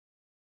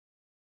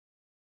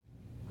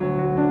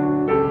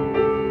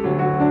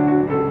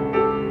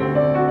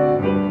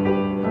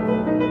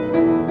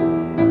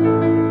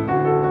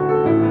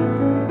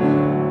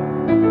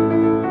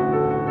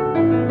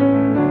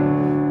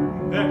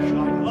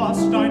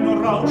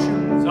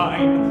Rauschen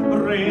sein,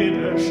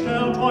 Rede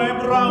stellt eu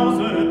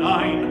Brausen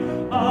ein,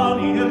 all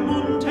ihr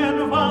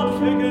bunten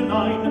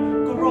Waldvögelein,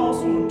 groß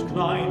und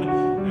klein,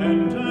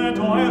 entet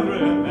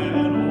eure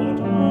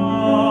Melodein,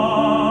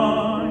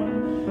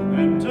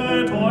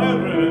 entet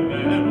eure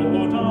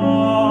Melodein.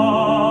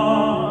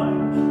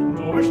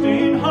 Durch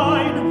den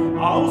Hain,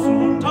 aus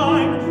und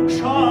ein,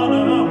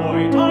 schale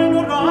heut ein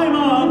Reim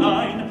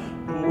allein.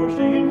 Durch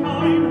den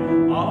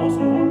Hain, aus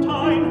und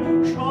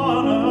ein,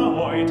 schale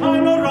heut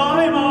ein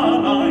Reim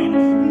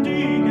allein.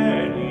 Die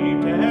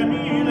geliebte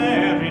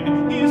Millerin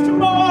ist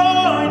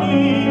mein,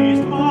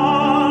 ist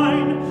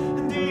mein.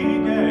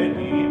 Die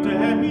geliebte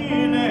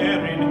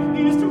Millerin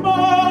ist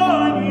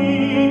mein,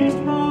 ist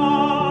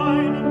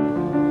mein.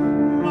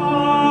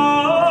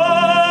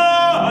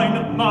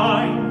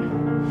 Mein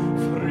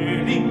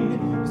Frühling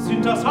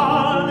sind das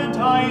alle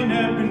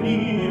deine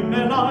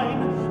Blümelein.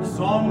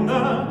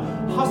 Sonne,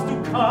 hast du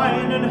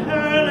keinen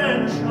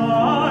hellen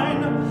Schein?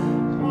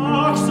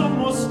 Ach, so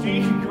musst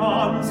ich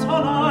ganz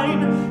allein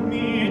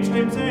mit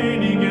dem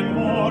seligen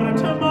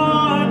Worte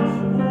mein,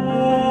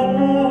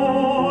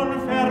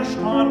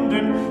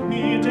 unverstanden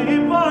mit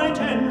dem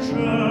weiten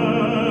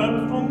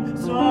Schöpfung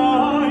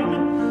sein,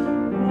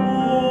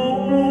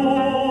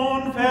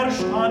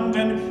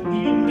 unverstanden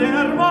in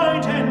der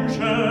weiten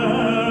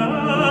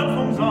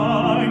Schöpfung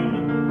sein.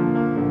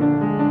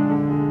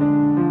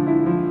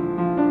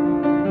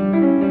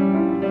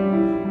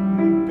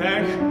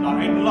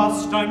 Bächlein,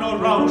 lasst dein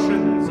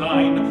Rauschen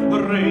sein,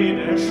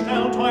 Rede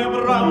stellt eu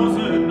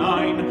Brausen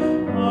ein,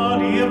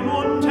 all ihr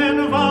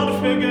bunten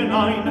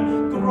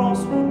Waldvögelein,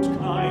 groß und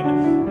klein,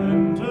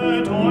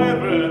 entet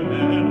eure